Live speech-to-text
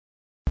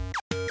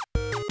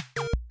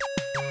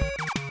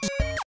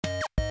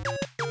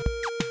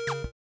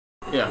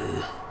Yeah.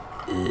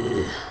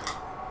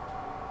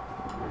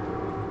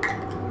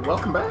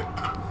 Welcome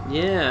back.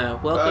 Yeah,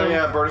 welcome. Oh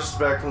yeah, Burtis is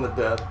back from the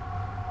dead.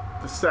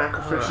 The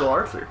sacrificial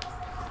Arthur.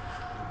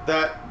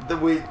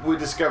 That we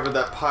discovered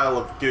that pile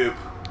of goop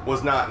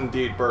was not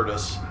indeed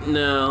Burtis.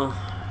 No.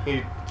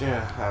 I don't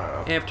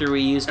know. After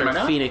we used Am I our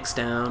not? Phoenix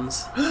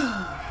Downs.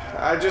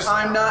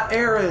 I'm not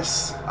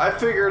Eris. I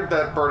figured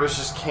that Burtis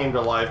just came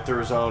to life through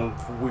his own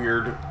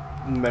weird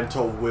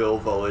mental will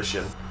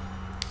volition.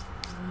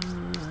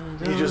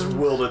 He just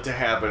willed it to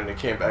happen and it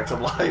came back to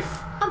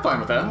life. I'm fine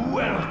with that.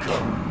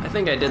 Welcome. I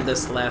think I did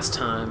this last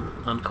time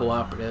on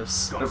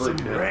Co-Operatives. Got some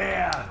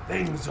rare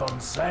things on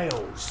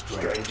sale,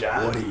 stranger.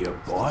 What are you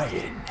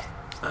buying?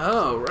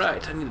 Oh,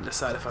 right. I need to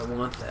decide if I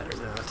want that or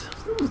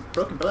not. Ooh,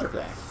 broken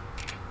butterfly.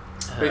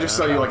 They just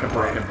sell you like a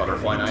broken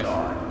butterfly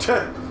knife.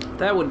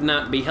 That would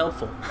not be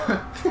helpful.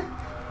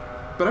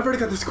 But I've already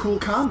got this cool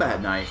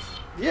combat knife.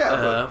 Yeah,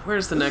 but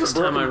where's the this next is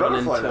a time I broken run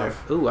into butterfly him?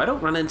 knife. Ooh, I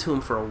don't run into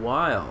him for a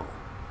while.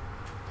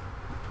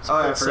 Oh,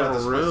 I forgot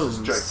this rooms.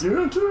 was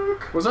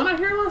gigantic. Was I not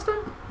here last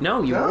time?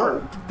 No, you No,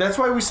 weren't. that's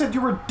why we said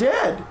you were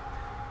dead.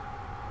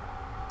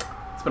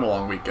 It's been a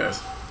long week,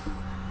 guys.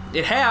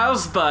 It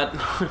has, but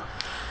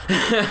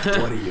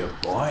What are you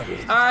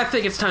buying? I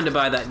think it's time to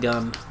buy that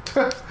gun.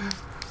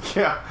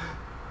 Yeah.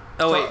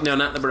 Oh wait, no,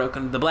 not the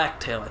broken. The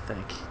blacktail, I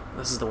think.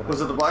 This is the one.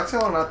 Was it the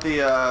blacktail or not the?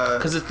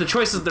 Because it's the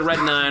choice is the red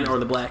 9 or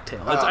the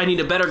blacktail. I need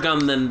a better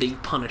gun than the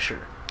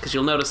Punisher. Because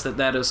you'll notice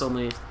that is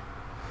only,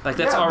 like,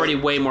 that's already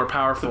way more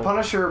powerful. The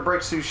Punisher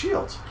breaks through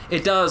shields.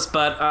 It does,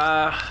 but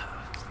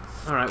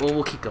all right. Well,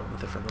 we'll keep going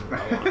with it for a little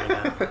while longer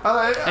now.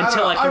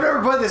 I've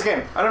never played this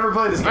game.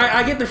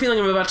 I get the feeling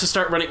I'm about to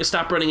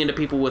stop running into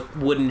people with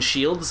wooden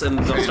shields, and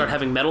they'll start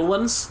having metal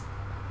ones.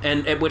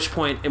 And at which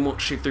point it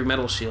won't shoot through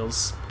metal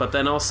shields. But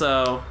then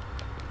also,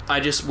 I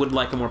just would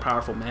like a more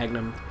powerful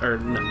Magnum, or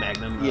not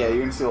Magnum. Yeah, you're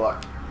gonna see a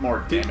lot.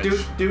 More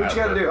damage. Do what you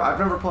gotta do. I've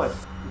never played.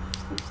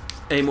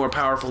 A more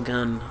powerful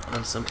gun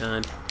of some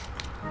kind.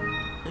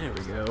 There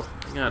we go.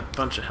 I got a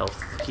bunch of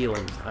health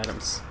healing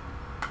items.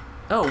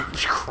 Oh,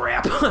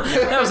 crap.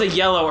 That was a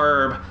yellow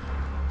herb.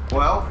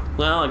 Well,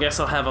 Well, I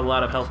guess I'll have a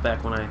lot of health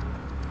back when I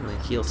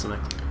heal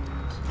something.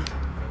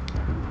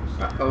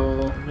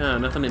 Uh-oh. No,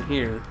 nothing in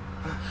here.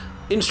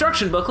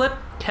 Instruction booklet,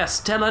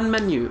 Castellan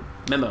menu.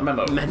 Memo.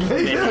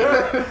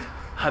 Menu.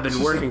 I've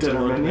been working too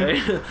long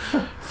today.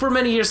 For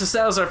many years, the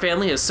Salazar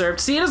family has served.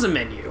 See, it is a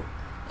menu.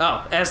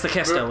 Oh, as the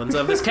Castellans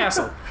of this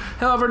castle.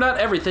 However, not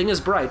everything is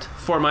bright,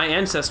 for my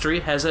ancestry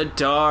has a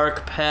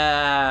dark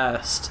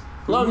past.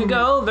 Long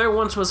ago, there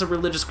once was a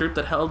religious group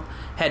that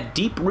had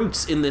deep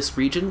roots in this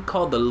region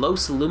called the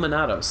Los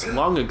Illuminados.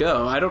 Long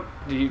ago,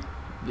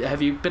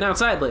 have you been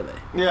outside lately?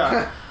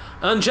 yeah.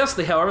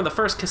 Unjustly, however, the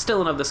first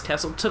Castellan of this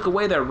castle took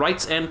away their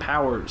rights and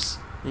powers.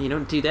 And you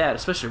don't do that,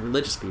 especially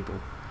religious people.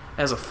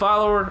 As a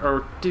follower,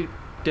 or did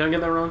I get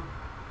that wrong?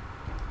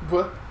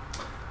 What?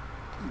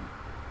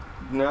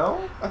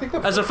 No, I think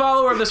that. As a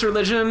follower of this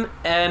religion,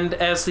 and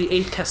as the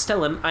 8th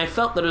Castellan, I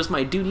felt that it was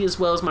my duty as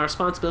well as my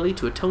responsibility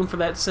to atone for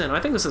that sin.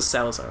 I think this is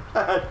Salazar.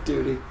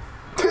 duty.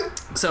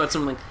 So it's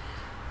something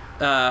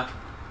like,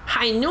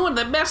 I knew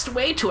the best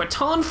way to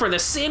atone for the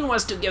sin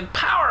was to give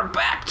power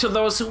back to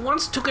those who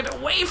once took it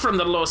away from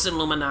the Los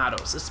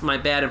Illuminados. It's my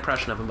bad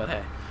impression of him, but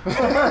hey.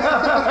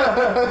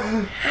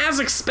 As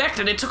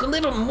expected, it took a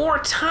little more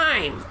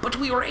time, but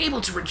we were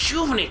able to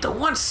rejuvenate the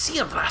once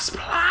sealed Las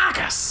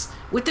Plagas.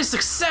 With this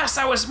success,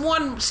 I was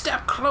one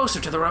step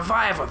closer to the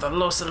revival of the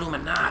Los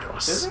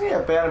Illuminados. Isn't he a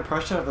bad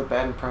impression of a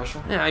bad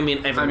impression? Yeah, I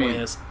mean, everyone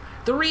is.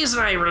 The reason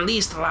I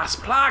released the Las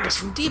Plagas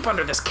from deep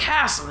under this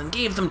castle and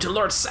gave them to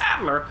Lord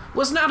Sadler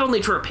was not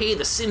only to repay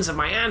the sins of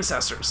my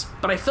ancestors,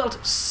 but I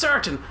felt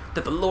certain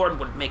that the Lord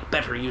would make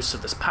better use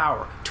of this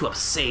power to help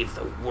save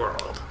the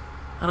world.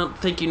 I don't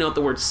think you know what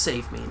the word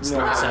save means,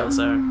 Lord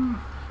Salazar.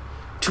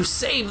 To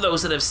save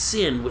those that have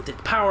sinned with the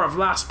power of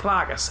Las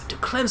Plagas, and to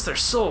cleanse their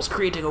souls,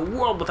 creating a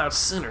world without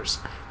sinners,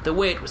 the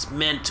way it was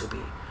meant to be.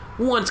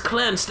 Once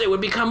cleansed, they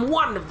would become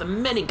one of the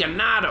many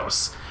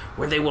ganados,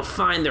 where they will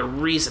find their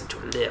reason to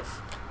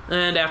live.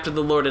 And after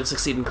the Lord had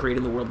succeeded in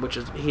creating the world which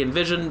he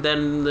envisioned,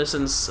 then the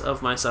sins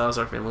of my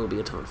Salazar family will be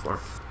atoned for.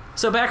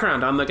 So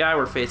background on the guy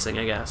we're facing,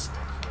 I guess.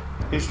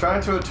 He's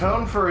trying to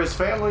atone for his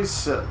family's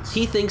sins.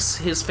 He thinks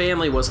his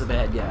family was the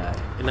bad guy,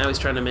 and now he's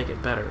trying to make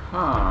it better.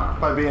 Huh.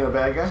 By being a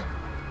bad guy?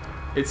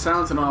 It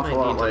sounds an awful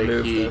lot like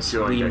he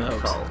joined a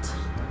cult.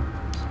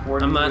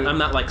 I'm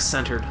not like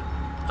centered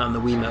on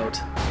the Wiimote.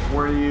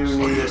 Where do you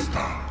need it?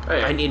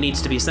 Hey, It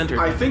needs to be centered.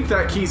 I think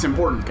that key's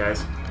important,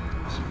 guys.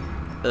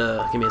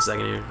 Give me a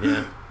second here.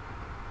 Yeah.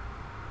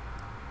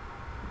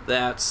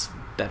 That's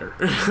better.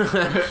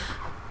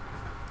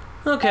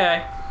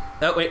 Okay.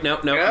 Oh wait, no.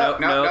 No.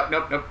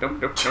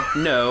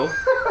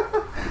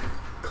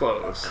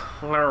 Close.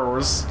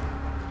 Close.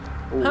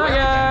 Hi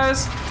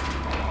guys.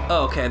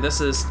 Oh, okay,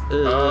 this is.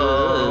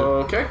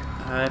 Okay.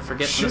 I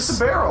forget. Shoot this.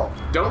 the barrel.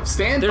 Don't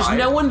stand There's by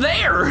no it. one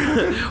there.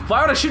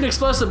 Why would I shoot an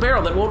explosive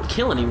barrel that won't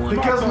kill anyone?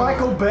 Because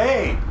Michael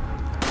Bay.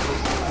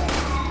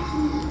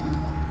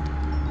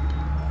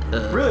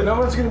 Really, no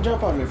one's gonna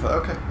jump on me for that.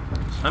 Okay.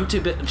 I'm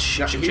too bit.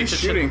 He's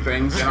shooting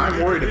things, and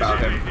I'm worried about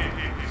him.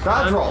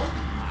 Dodge roll.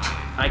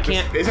 I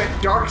can't. Is it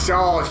Dark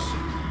Souls?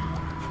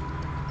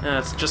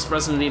 It's just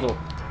Resident Evil.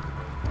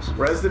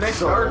 Resident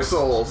Dark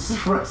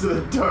Souls.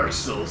 Resident Dark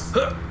Souls.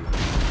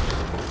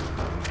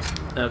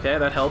 Okay,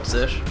 that helps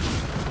ish.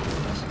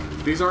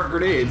 These aren't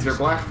grenades, they're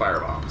black fire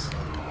bombs.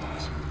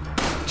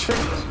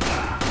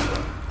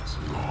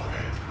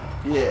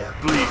 Yeah,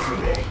 bleed for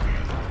me.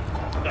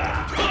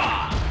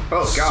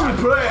 Oh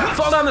god.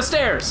 Fall down the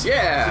stairs!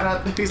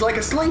 Yeah! He's like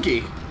a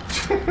slinky.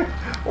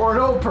 Or an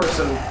old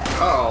person.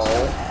 Oh.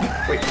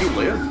 Wait, you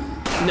live?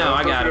 No,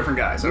 I got it. Different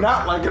guys. Okay.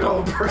 Not like an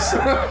old person.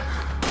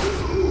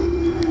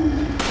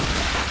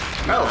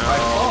 No,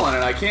 I've fallen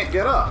and I can't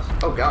get up.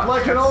 Oh god.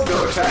 Like an old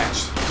Still person.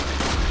 attached.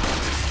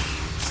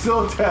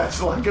 Still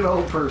attached like an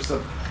old person.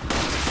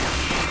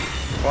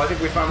 Well, I think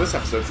we found this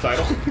episode's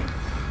title.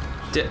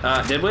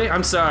 Did we?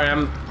 I'm sorry,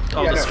 I'm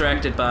all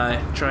distracted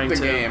by trying The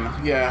to game.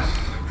 Yeah.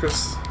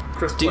 Chris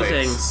do plays.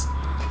 things.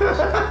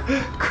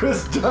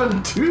 Chris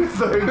done 2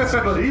 things,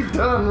 but he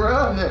done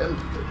running.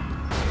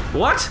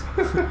 What?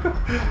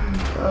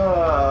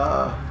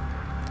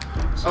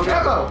 Okay.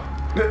 Ammo.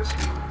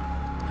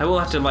 I will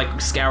have to, like,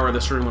 scour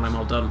this room when I'm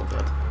all done with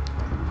it.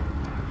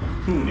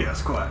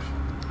 Yes, quite.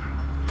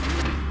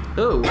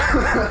 Ooh.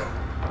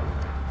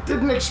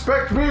 Didn't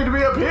expect me to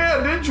be up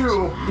here, did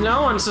you?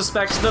 No one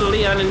suspects the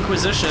Leon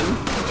Inquisition.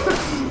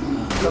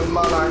 The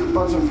monarch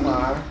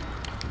butterfly.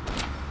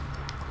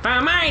 The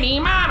mighty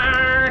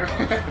monarch!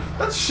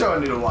 That's a show I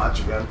need to watch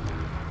again.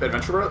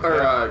 Adventure Bros?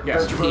 Or,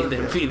 yes.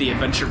 The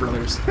Adventure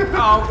Brothers.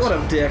 Oh, what a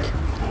dick.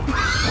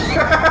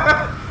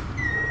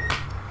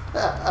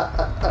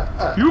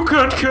 You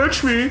can't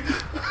catch me!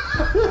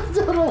 I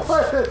don't know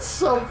why that's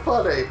so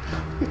funny.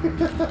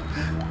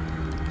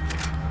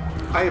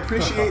 I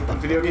appreciate that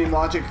video game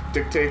logic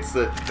dictates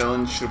that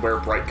villains should wear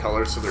bright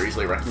colors so they're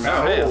easily recognized.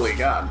 Oh, hey. Holy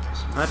god.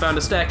 I found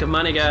a stack of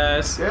money,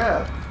 guys.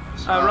 Yeah.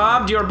 I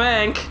robbed your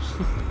bank.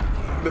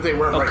 But they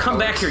wear Oh, bright come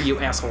colors. back here, you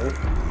asshole.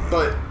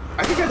 But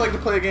I think I'd like to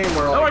play a game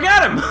where, like, Oh, I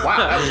got him! wow,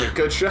 that was a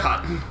good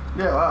shot.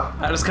 Yeah, wow.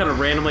 I just kind of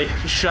randomly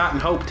shot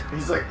and hoped.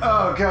 He's like,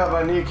 oh god,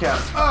 my kneecap.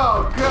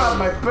 Oh god,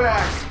 my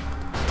back.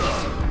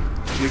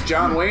 You're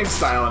John Wayne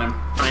styling him.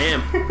 I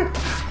am.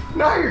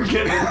 Now you're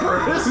getting it,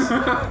 Burtis.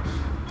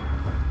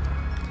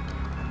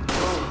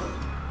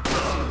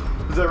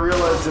 As I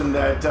realized in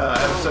that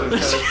episode of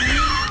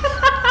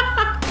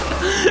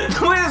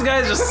The way this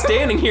guy's just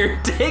standing here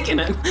taking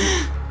it.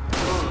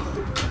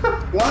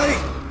 Why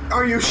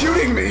are you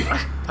shooting me?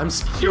 I'm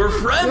your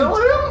friend. Kill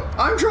him?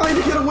 I'm trying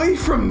to get away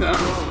from them.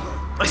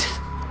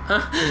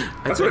 Huh?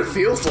 That's what it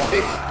feels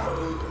like.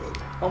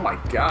 Oh my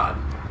god.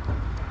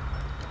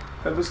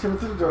 I was coming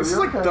through the door. This is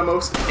You're like okay. the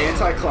most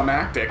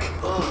anticlimactic.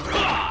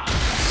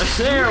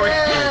 There we go.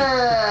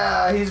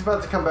 Yeah, he's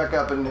about to come back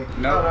up and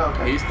No, oh, no,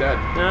 okay. he's dead.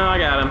 No, I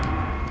got him.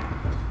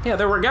 Yeah,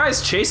 there were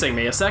guys chasing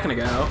me a second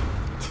ago.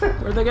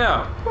 Where'd they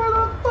go? Where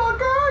the fuck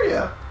are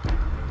you?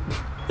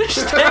 They're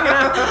just hanging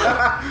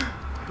out.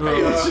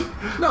 Hey,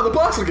 no, the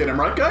boss will get him,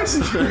 right, guys?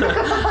 Hey,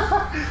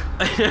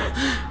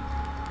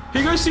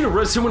 you guys seen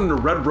someone in a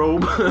red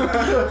robe?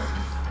 I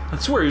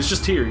swear, he was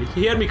just here.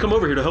 He had me come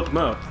over here to help him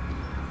out.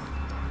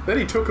 Then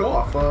he took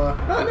off. No,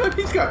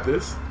 he's got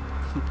this.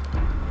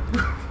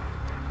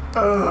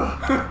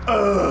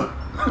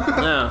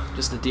 No,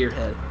 just a deer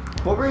head.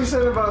 What were you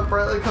saying about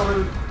brightly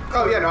colored?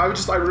 Oh yeah, no,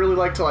 I really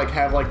like to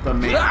have like the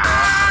main.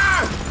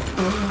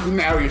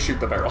 Now you shoot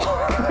the barrel.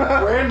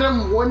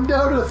 Random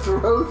window to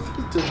throw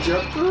to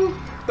jump through?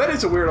 That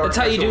is a weird. That's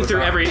how you do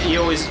through architectural You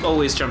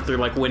always jump through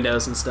like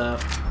windows and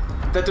stuff.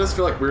 design. That does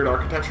feel like weird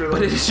architecture. Though.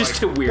 But it is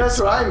just a weird. That's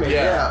what I mean,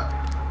 Yeah. yeah.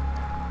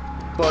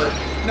 But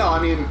no, I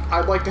mean,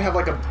 I'd like to have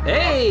like a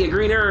Hey, a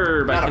green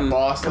herb. I not can a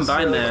boss,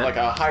 combine necessarily, that. but like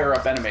a higher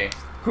up enemy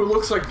who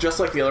looks like just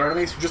like the other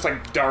enemies, who just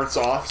like darts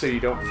off so you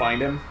don't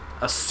find him.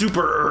 A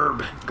super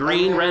herb.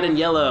 Green, red, and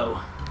yellow.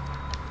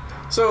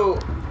 So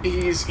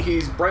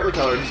he's brightly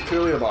colored. He's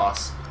clearly the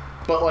boss,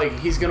 but like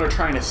he's gonna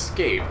try and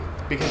escape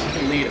because he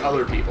can lead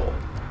other people.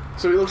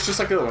 So he looks just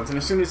like the other ones, and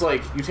as soon as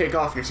like you take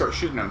off and you start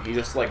shooting him, he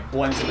just like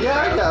blends into the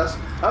Yeah, crowd. I guess.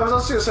 I was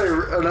also gonna say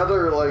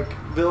another like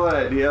villain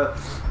idea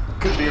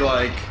could be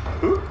like,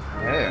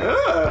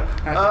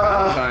 Happy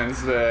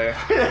Valentine's Day.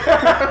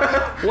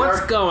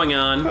 What's going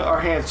on? our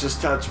hands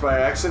just touched by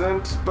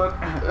accident, but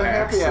a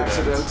happy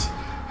accident.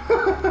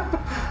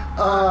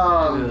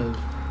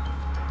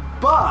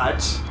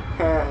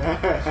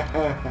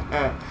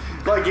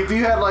 But like if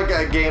you had like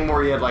a game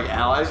where you had like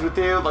allies with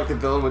you, like the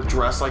villain would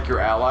dress like your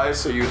allies,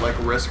 so you'd like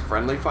risk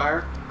friendly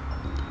fire.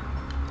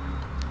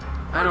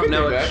 I don't could know.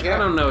 do What, that, yeah. I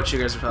don't know what you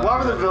guys are talking Why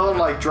would about. the villain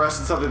like dress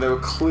in something that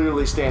would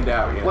clearly stand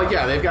out? You know? Like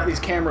yeah, they've got these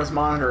cameras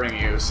monitoring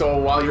you, so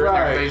while you're in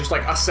Right. there, they just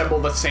like assemble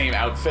the same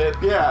outfit.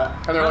 Yeah.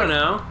 And they're I like, don't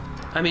know.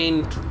 I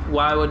mean,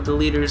 why would the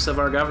leaders of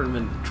our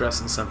government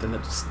dress in something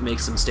that just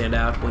makes them stand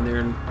out when they're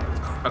in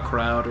a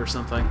crowd or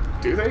something?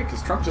 do they?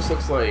 Because Trump just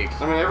looks like.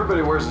 I mean,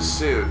 everybody wears a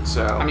suit,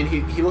 so. I mean,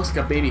 he looks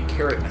like a baby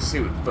carrot in a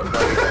suit, but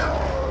like.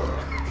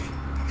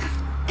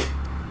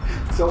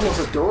 it's almost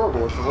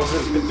adorable if it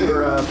wasn't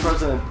for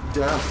President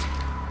Trump.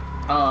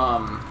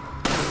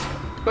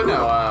 But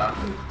no,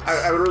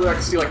 I would really like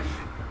to see, like,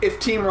 if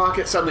Team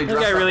Rocket suddenly This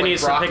dressed guy up really like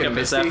needs Brock to pick and up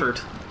his Misty.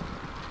 effort.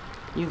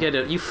 You get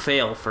it. You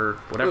fail for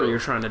whatever you're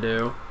trying to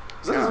do.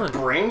 Is that his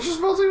brain just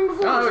melting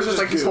before? No, it was just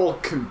like his whole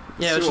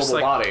Yeah, it's just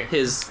like body.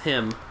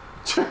 him.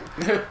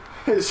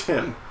 It's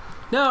him.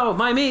 No,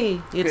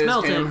 me. It's His,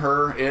 melting. him,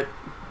 her, it.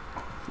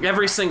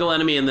 Every single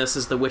enemy in this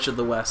is the Witch of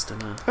the West,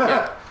 and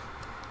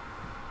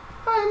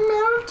I'm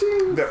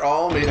melting. They're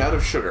all made out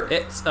of sugar.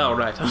 it's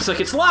right. I was like,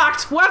 it's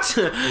locked. What?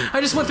 I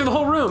just went through the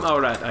whole room. Oh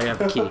right, I have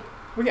the key.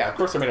 Well, yeah, of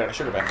course they're made out of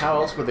sugar, but how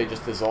else would they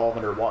just dissolve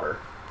under water?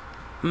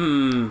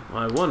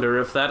 I wonder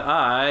if that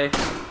eye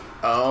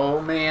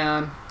Oh,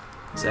 man.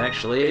 is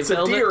actually It's a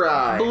velvet deer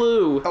eye.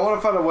 blue. I want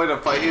to find a way to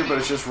fight you, but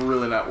it's just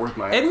really not worth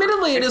my effort.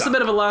 Admittedly, it It's is a not.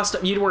 bit of a lost.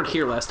 You weren't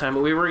here last time, but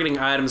we were getting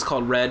items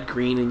called red,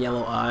 green, and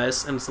yellow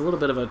eyes, and it's a little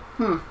bit of a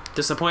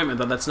disappointment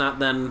that that's not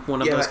then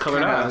one of Yeah, those that colored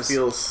kinda eyes.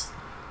 feels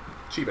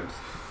cheapened.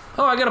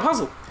 Oh, I got a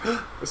puzzle.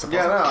 It's a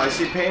Yeah, puzzle. no, I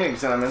see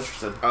paintings and I'm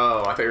interested.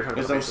 Oh, I thought you were talking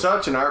Because about I'm faces.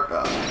 such an art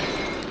buff.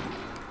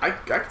 I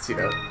could see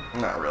that.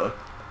 Not really.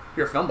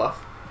 You're a film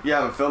buff. Yeah,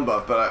 I'm a film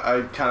buff, but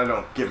I kind of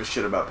don't give a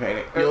shit about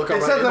painting. You look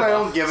It's alright not in that the I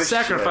buff. don't give a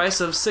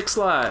Sacrifice of 6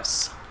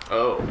 lives.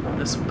 Oh.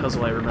 This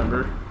puzzle I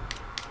remember.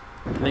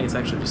 I think it's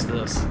actually just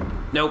this.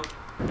 Nope.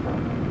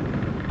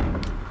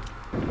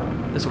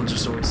 This one's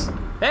just always.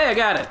 Hey, I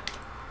got it.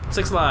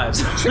 6 lives.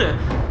 shit.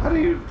 How do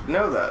you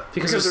know that?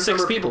 because there's 6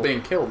 number of people.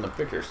 being killed in the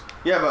pictures.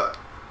 Yeah, but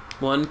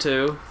 1,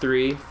 2,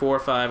 3, 4,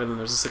 5, and then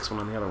there's a 6th one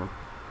on the other one.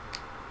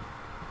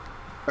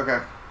 okay.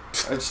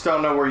 I just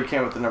don't know where you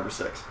came with the number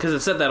 6. Because it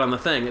said that on the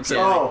thing. It said.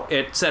 Oh.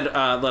 It said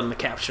on the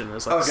caption. It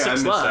was like Okay, I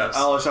 6 missed lives.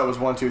 that. All I saw was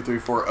 1, 2, 3,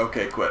 4.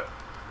 Okay, quit.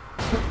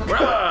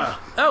 Bruh.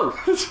 Oh,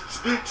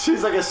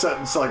 She's like a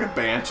sentence, like a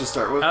band to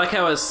start with. I like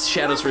how his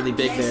shadow's really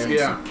big there.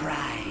 Yeah.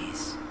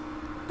 Surprise.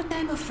 But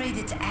I'm afraid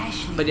it's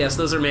Ashley. But yes,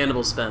 those are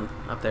mandible spin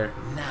up there.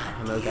 Not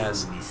And those you,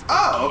 guys. Mr.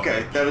 Oh,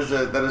 okay. That is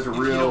a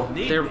real.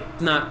 They're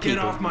not Get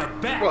people. off my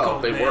back, Well,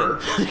 old they man.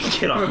 were.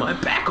 Get off my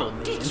back, old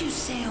man. Did you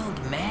say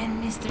old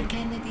man, Mr.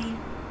 Kennedy?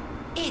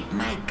 It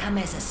might come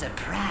as a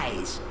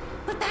surprise,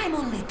 but I'm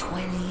only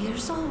 20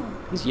 years old.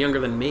 He's younger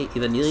than me,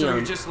 than you. So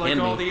you're just like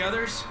and all me. the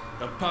others?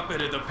 A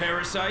puppet of the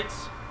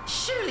parasites?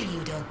 Surely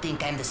you don't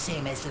think I'm the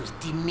same as those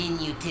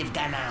diminutive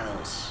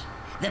ganados.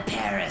 The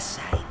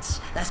parasites,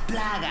 las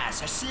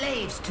plagas, are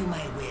slaves to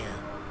my will.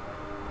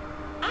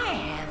 I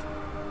have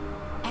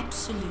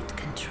absolute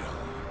control.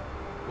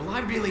 Well, I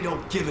really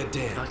don't give a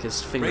damn. Like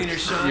his fingers. Rain or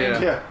shine, Yeah.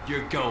 Yeah.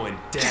 you're going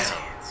down.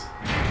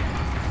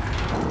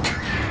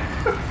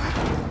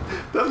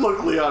 That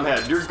look Leon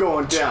had. You're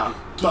going down.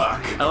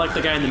 Fuck. I like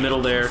the guy in the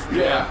middle there.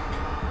 Yeah.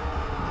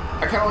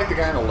 I kind of like the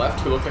guy on the left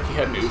who looked like he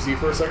had an Uzi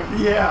for a second.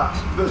 Yeah.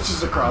 That's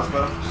just a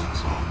crossbow.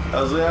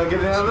 How's Leon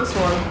getting out of this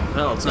one?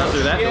 Well, it's not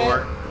through that Yeah.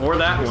 door or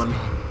that one.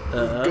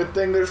 Good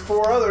thing there's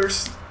 4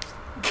 others.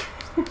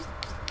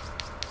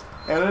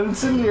 And an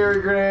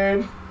incendiary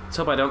grenade. Let's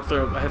hope I don't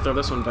throw. I throw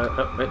this one back.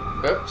 Oh, wait.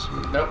 Oops.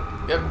 Nope.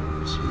 Yep.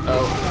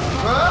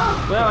 Oh.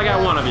 Ah! Well, I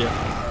got one of you.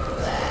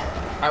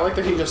 I like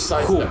that he just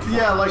sidestepped.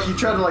 Yeah, like he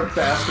tried to like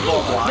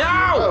basketball block.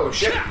 No! Oh,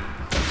 shit.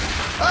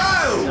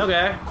 Oh!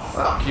 Okay.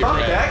 Fuck you, Fuck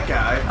man. that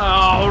guy.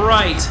 All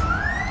right.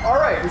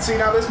 Alright, and see,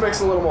 now this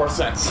makes a little more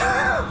sense.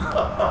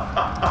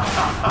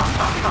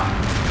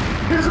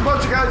 Here's a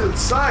bunch of guys with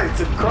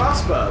scythes and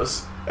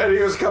crossbows. And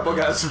here's a couple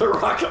guys with a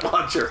rocket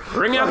launcher.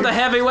 Bring out the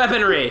heavy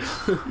weaponry.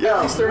 Yeah,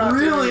 At least they're not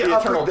really doing the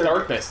up eternal the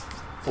darkness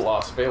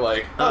philosophy,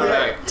 like, Oh, yeah.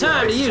 okay,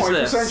 Time to it's use 21st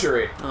this.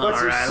 century. All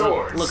Let's use right.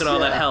 swords. Look at all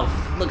that Yeah. health.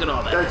 Look at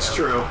all that. That's health.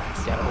 true.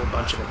 Got a whole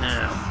bunch of it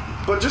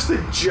now. But just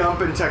the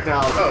jump in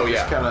technology. Oh,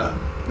 yeah. Kind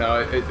of. No,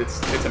 it's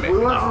We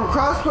amazing. went from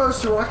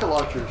crossbows to rocket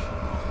launchers.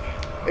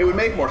 It would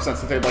make more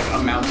sense if they had, like, a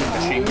mounted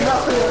machine gun.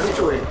 Nothing in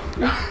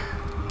between.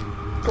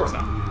 Of course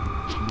not.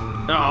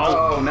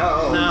 Oh. Oh,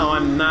 no. No,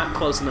 I'm not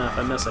close enough.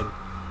 I'm missing.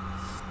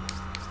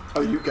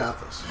 Oh, you got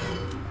this.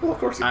 Well, of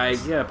course he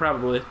does. Yeah,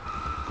 probably.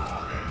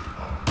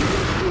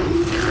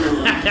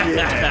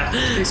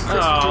 He's Christopher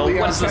Oh, Leon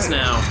what is this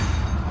Kennedy.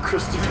 now?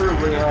 Christopher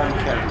Leon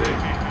Kennedy.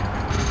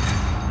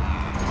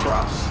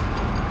 Cross.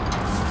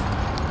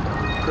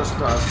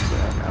 Crisscross.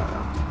 Yeah, I don't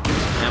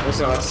know. Apple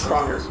So it's sauce.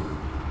 Crocker.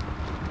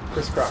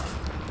 Chris Crocker.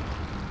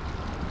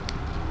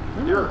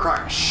 You're a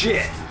crock of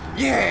shit.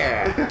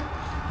 Yeah!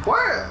 What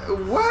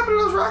happened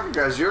to those rocket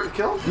guys? You already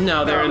killed them?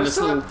 No, they're in this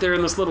still- little. They're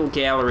in this little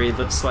gallery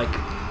that's like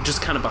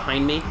just kind of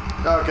behind me.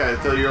 Okay,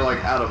 so you're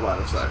like out of line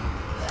of sight.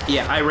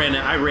 Yeah, I ran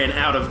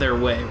out of their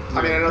way.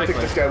 I mean, I don't think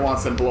quickly. this guy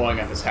wants them blowing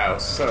up his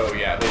house, so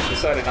yeah, they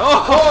decided.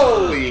 Oh!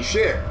 Holy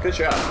shit! Good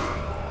shot.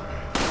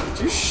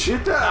 Did you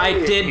shoot that? I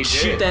did He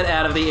shoot did. that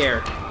out of the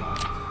air.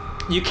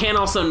 You can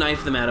also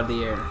knife them out of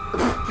the air.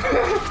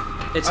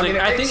 It's I like, mean,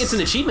 it I think makes- it's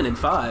an achievement in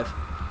 5.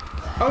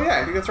 Oh yeah,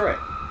 I think that's right.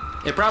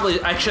 It probably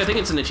actually I think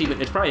it's an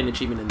achievement. It's probably an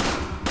achievement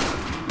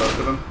Both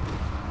of them.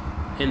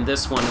 in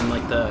this one in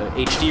like the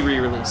HD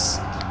re-release.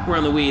 We're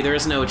on the Wii. There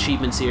is no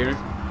achievements here.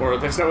 Or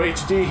there's no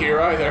HD here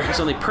either. There's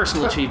only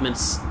personal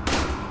achievements.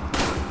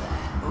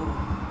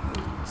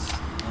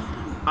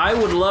 I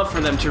would love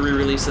for them to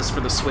re-release this for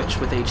the Switch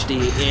with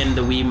HD and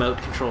the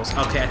Wiimote controls.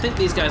 Okay, I think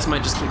these guys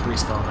might just keep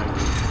respawning.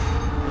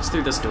 What's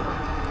through this door?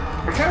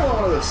 I kind of want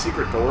one of those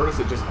secret doors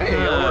that just, hey,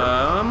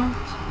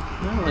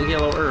 A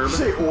yellow herb. Did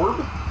you say orb?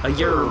 A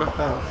yerb.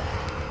 Oh.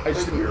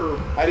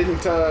 I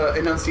didn't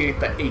enunciate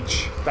the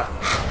H. The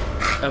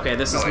Okay,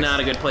 this is Nice. not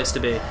a good place to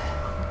be.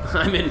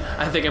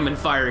 I think I'm in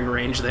firing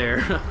range there.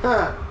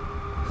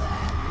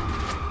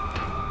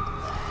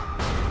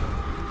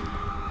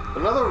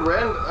 Another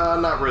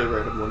not really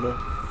random window.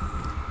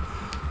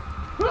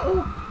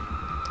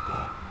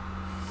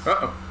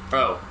 Uh-oh.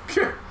 Oh.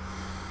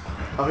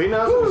 Oh, he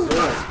knows what he's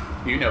doing.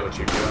 You know what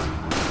you're doing.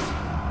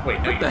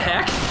 Wait, no, you The don't.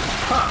 heck?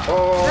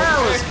 Oh, That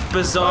was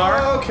bizarre.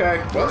 Oh, okay.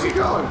 Where's he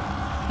going?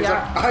 He's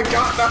like, I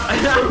got that.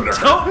 I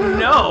don't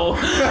know.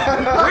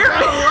 Where?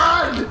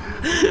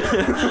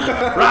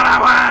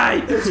 Run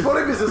away! It's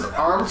funny because his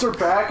arms are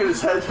back and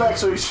his head's back,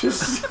 so he's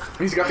just...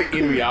 He's got the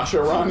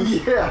Inuyasha run.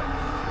 Yeah.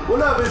 Well,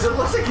 no, because it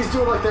looks like he's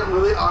doing like that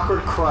really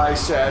awkward cry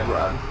sad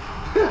run.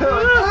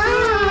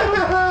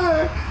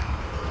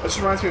 This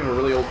reminds me of a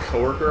really old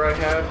coworker I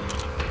had.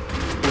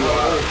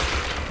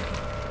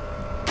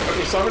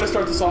 Okay, so I'm going to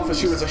start this off as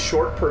she was a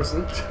short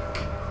person.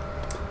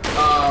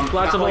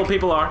 Lots of old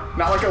people are.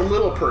 Not like a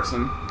little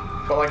person,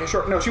 but like a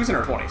short... No, she was in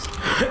her 20s.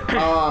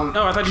 Oh,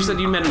 I thought you said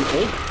you meant an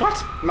old...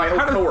 What? My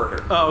old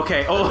coworker. Oh,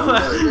 okay.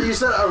 Oh, You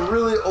said a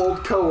really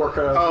old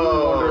coworker. And I was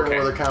really wondering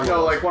where the comment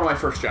No, was. like one of my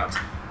first jobs.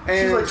 And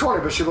She's like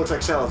 20, but she looks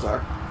like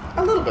Salazar.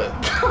 a little bit.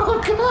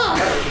 Oh,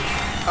 God.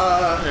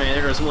 Alright,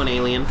 there goes one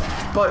alien.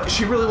 But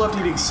she really loved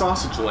eating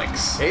sausage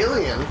links.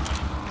 Alien?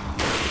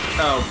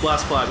 Oh,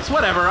 blast plugs.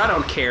 Whatever, I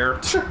don't care.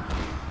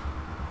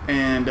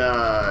 And,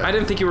 I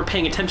didn't think you were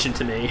paying attention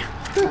to me.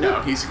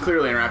 no, he's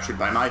clearly enraptured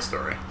by my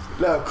story.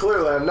 No,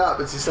 clearly I'm not,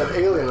 but she said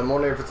alien. I'm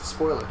wondering if it's a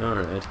spoiler.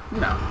 Alright.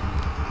 No.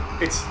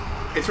 It's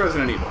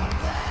Resident Evil.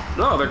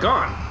 No, they're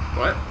gone.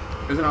 What?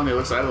 Isn't it on the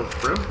other side of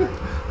the room?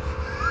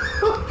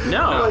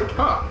 No. Like,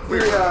 Huh.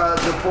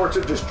 the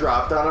portrait just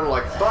dropped on him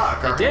like,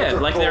 fuck. They did.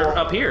 Like, they're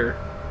up here.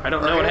 I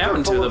don't know what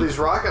happened to full them. of these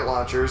rocket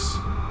launchers.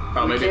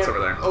 Oh, maybe it's Can't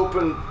over there.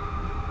 Open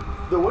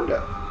the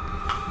window.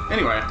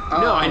 Anyway.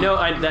 No, I know.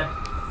 That.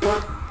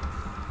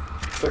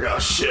 It's like, oh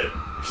shit.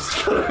 He's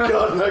got a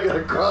gun and I got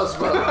a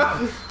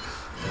crossbow.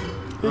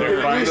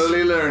 They're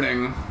finally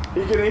learning.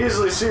 He can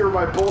easily see where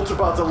my bolt's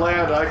about to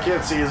land. I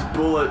can't see his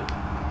bullet.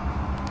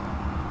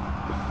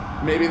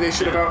 Maybe they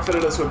should have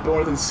outfitted us with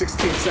more than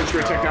 16th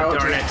century technology.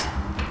 Darn it.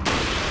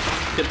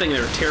 Good thing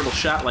they're a terrible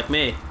shot like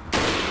me.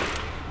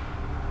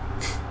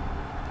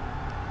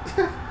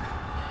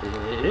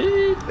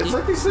 It's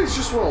like these things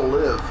just want to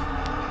live.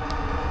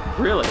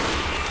 Really?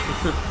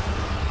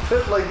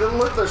 Like,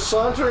 they're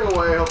sauntering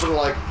away, hoping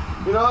like,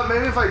 you know what,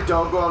 maybe if I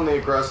don't go on the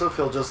aggressive,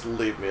 he'll just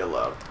leave me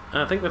alone.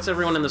 I think that's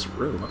everyone in this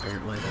room,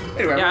 apparently.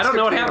 Anyway, Yeah, I let's don't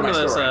know what get to the happened to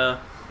end this. of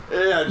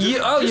my Yeah,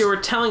 just, You were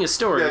telling a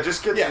story. Yeah,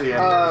 just get Yeah, to the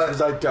end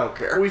because I don't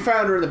care. We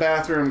found her in the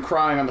bathroom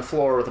crying on the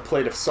floor with a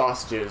plate of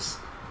sausages.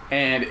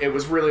 And it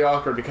was really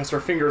awkward because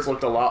her fingers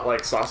looked a lot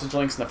like sausage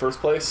links in the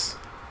first place.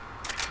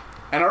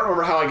 And I don't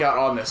remember how I got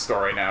on this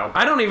story now.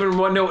 I don't even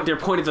know what their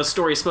point of the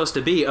story is supposed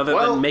to be, other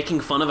Well- than making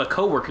fun of a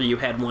coworker you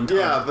had one time.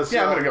 Yeah, that's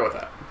Yeah, I'm gonna go with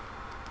that.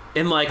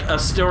 In like a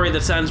story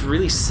that sounds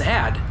really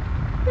sad.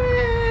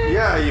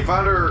 Yeah, you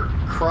found her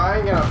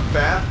crying in a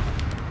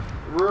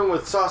bathroom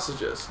with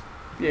sausages.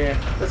 Yeah.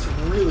 That's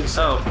really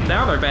sad. Oh,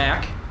 now they're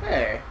back.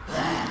 Hey.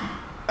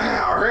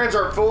 Our hands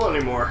aren't full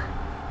anymore.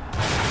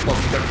 Well,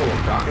 they're full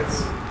of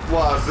rockets.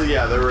 Well, but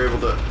yeah, they were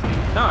able to.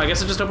 Oh, I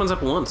guess it just opens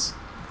up once.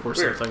 Or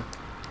Weird. something.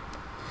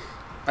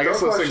 I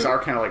guess No those things question. are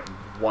kind of like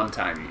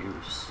one-time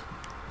use.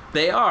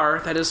 They are,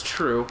 that is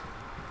true.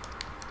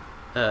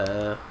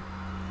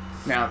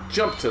 Now,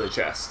 jump to the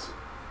chest.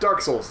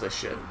 Dark Souls this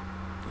shit.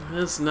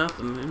 There's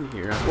nothing in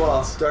here.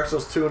 Well, it's Dark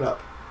Souls tune-up.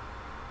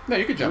 No,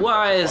 you could jump.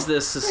 Why is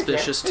this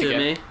suspicious to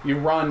me? You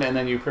run and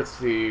then you press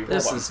the...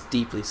 This hold on. is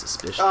deeply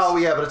suspicious. Oh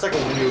yeah, but it's like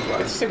a weird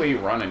one. It's the same way you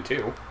run in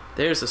too.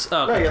 There's this.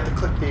 Oh, No, you okay. have to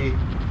click the.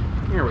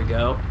 Here we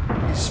go.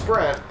 You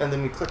sprint and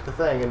then you click the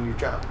thing and you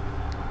jump.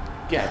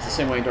 Yeah, it's the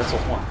same way in Dark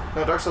Souls 1.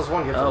 No, Dark Souls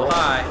 1, you have to Oh, roll.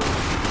 hi.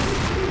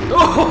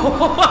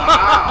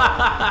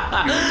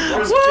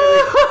 Chris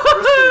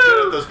getting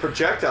good at those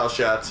projectile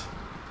shots.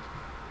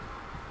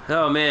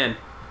 Oh, man.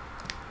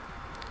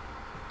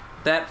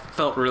 That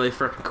felt really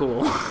freaking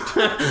cool.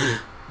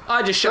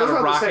 I just shot Those a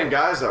aren't the same rocket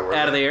guys that were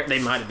out of the there. air.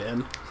 They might have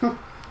been.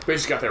 We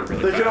just got there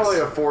really They fast. can only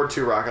afford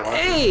 2 rocket launchers.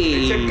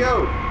 Hey! They said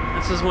go.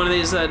 This is one of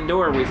these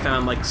door we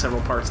found like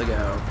several parts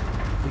ago.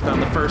 We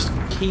found the first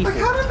key. Like,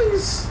 how do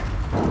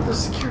the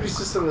security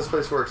system in this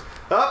place works?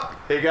 Oh,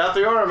 he got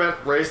the ornament.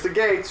 Raise the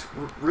gates.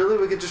 Really,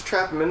 we could just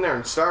trap him in there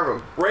and starve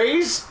him.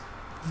 Raise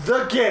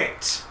the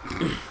gate.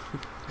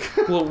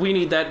 Well, we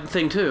need that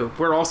thing too.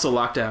 We're also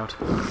locked out.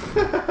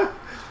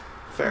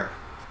 Fair.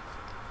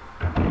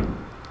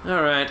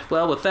 Alright,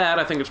 well, with that,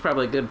 I think it's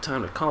probably a good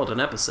time to call it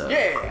an episode.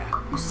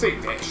 Yeah! You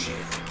save that shit.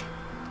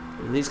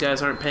 And these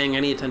guys aren't paying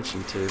any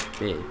attention to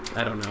me.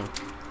 I don't know.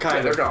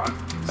 Kind they're of. gone.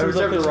 Every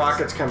time the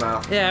rockets come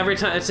out. Yeah, every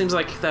time it seems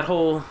like that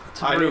whole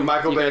I room, need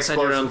Michael you Bay guys had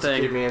your own explosions to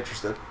thing. keep me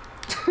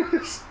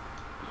interested.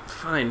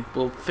 Fine,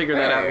 we'll figure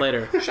that out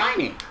later.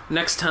 Shiny.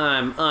 Next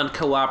time on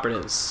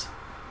Cooperatives.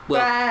 We'll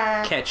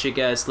Bye. catch you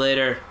guys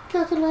later.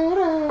 Catch you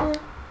later.